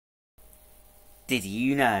Did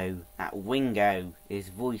you know that Wingo is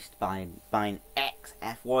voiced by an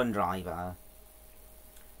ex-F1 driver?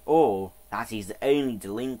 Or that he's the only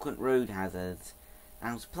delinquent road hazard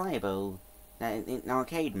and was playable in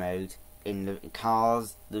arcade mode in the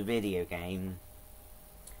Cars, the video game?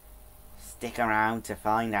 Stick around to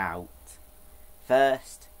find out.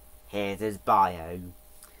 First, here's his bio.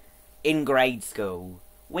 In grade school,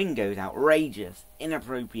 Wingo's outrageous,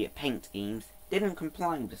 inappropriate paint schemes didn't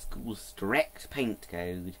comply with the school's strict paint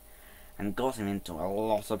code and got him into a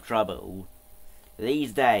lot of trouble.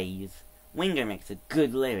 These days, Wingo makes a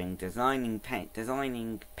good living designing paint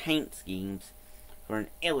schemes for an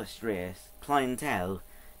illustrious clientele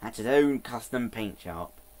at his own custom paint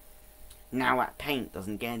shop. Now that paint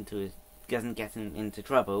doesn't get him into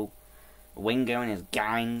trouble, Wingo and his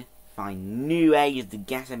gang find new ways to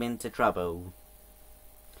get him into trouble.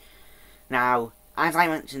 Now, as I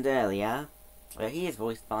mentioned earlier, he is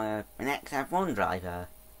voiced by an ex-F1 driver,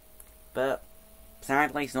 but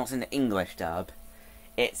sadly it's not in the English dub,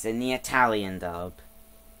 it's in the Italian dub.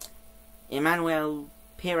 Emanuele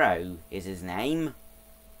Pirro is his name,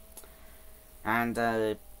 and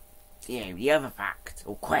the other fact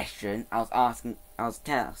or question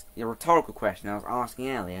the rhetorical question I was asking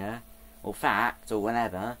earlier, or fact, or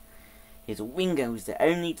whatever, is Wingo is the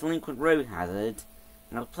only delinquent road hazard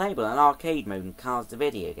and was playable in arcade mode in Cars the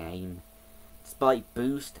video game, despite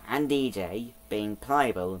Boost and DJ being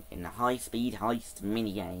playable in the high-speed heist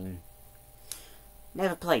minigame.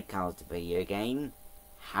 Never played Cars the video game,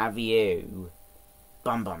 have you?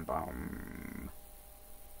 Bum bum bum.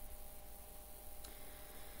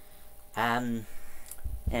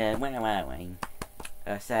 Where were we?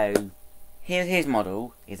 So, his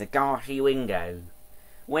model is a Gashi Wingo,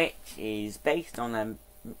 which is based on a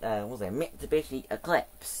Mitsubishi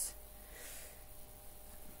Eclipse.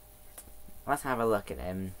 Let's have a look at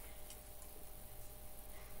him.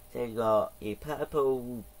 So you got your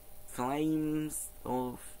purple flames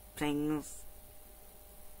or things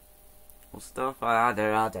or stuff. I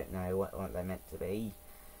don't know what they're meant to be.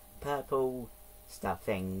 Purple stuff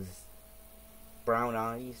things, brown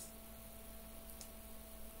eyes,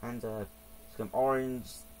 and some orange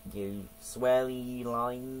swirly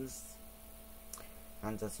lines,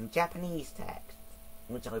 and some Japanese text,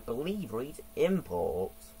 which I believe reads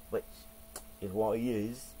import, which is what he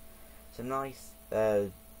is. Some nice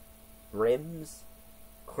rims,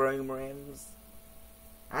 chrome rims,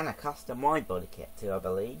 and a custom wide body kit too, I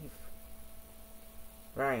believe.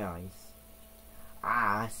 Very nice.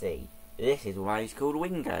 I see. This is why he's called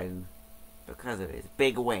Wingo, because of his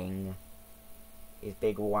big wing. His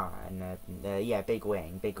big one, big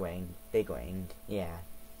wing, yeah.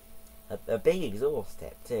 A big exhaust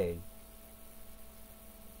tip too.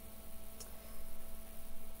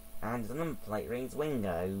 And the number plate reads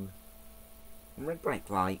Wingo. And red brake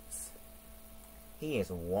lights. He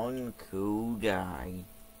is one cool guy.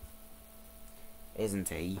 Isn't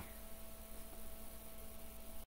he?